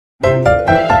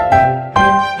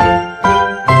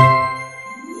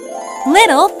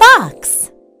Little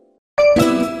Fox.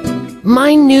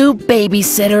 My new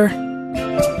babysitter.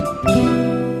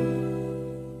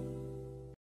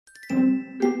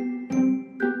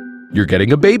 You're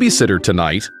getting a babysitter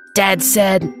tonight. Dad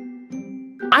said.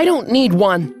 I don't need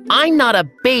one. I'm not a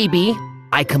baby,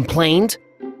 I complained.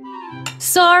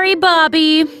 Sorry,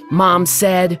 Bobby. Mom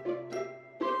said.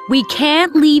 We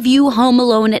can't leave you home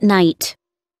alone at night.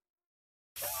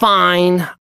 Fine,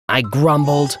 I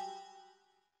grumbled.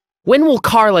 When will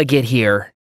Carla get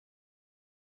here?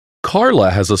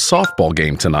 Carla has a softball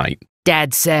game tonight.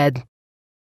 Dad said.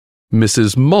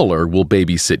 Mrs. Muller will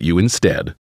babysit you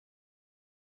instead.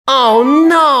 Oh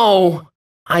no,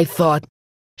 I thought.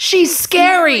 She's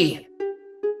scary.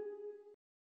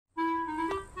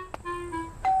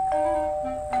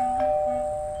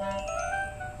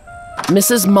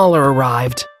 Mrs. Muller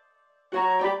arrived.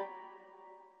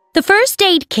 The first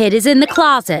aid kit is in the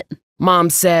closet. Mom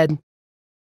said.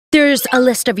 There's a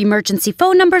list of emergency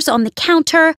phone numbers on the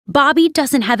counter. Bobby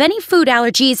doesn't have any food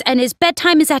allergies and his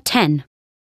bedtime is at 10.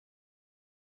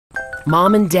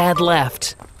 Mom and Dad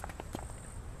left.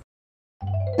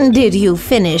 Did you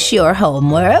finish your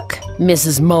homework?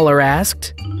 Mrs. Muller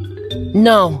asked.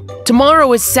 No,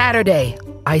 tomorrow is Saturday,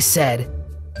 I said.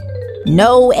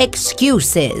 No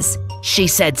excuses. She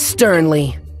said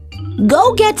sternly.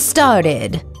 Go get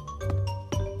started.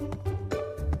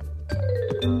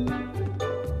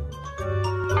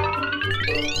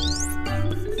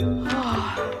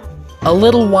 A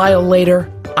little while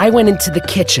later, I went into the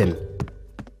kitchen.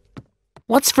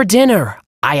 What's for dinner?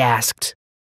 I asked.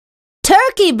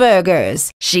 Turkey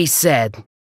burgers, She said.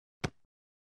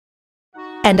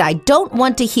 and I don't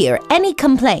want to hear any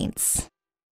complaints.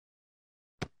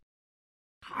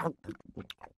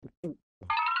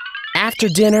 After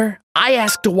dinner, I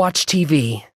asked to watch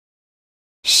TV.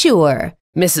 Sure,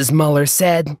 Mrs. Muller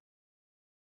said.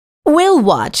 we'll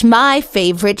watch my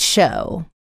favorite show.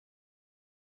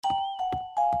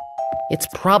 It's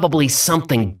probably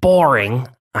something boring,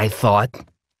 I thought.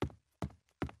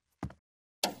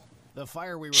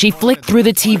 She flicked through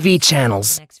the TV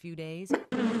channels.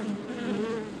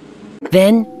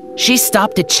 Then she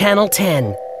stopped at Channel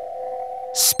 10.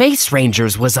 Space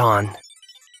Rangers was on.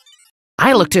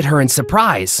 I looked at her in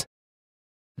surprise.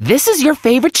 This is your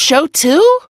favorite show too?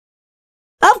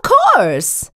 Of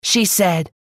course. She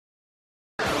said.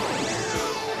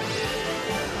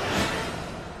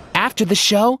 After the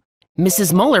show,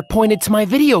 Mrs. Muller pointed to my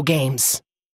video games.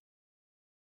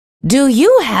 Do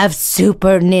you have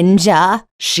Super Ninja?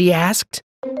 She asked.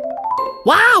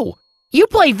 Wow! You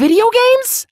play video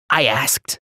games? I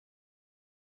asked.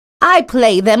 I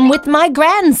play them with my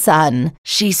grandson.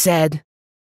 She said.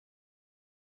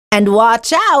 And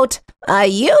watch out, I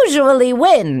usually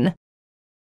win.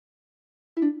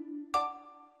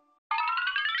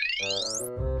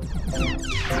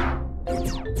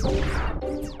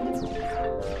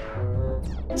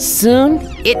 Soon,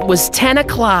 it was 10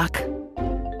 o'clock.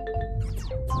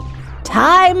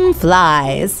 Time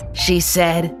flies. She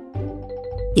said.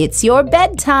 It's your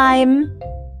bedtime.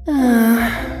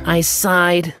 I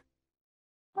sighed.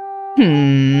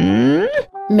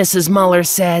 Mrs. Muller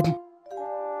said.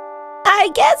 I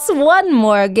guess one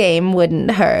more game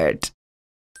wouldn't hurt.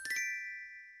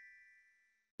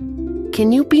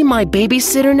 Can you be my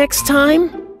babysitter next time?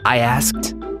 I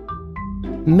asked.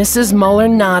 Mrs. Muller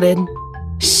nodded.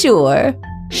 Sure.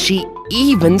 She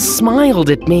even smiled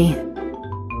at me.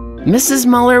 Mrs.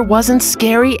 Muller wasn't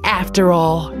scary after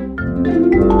all.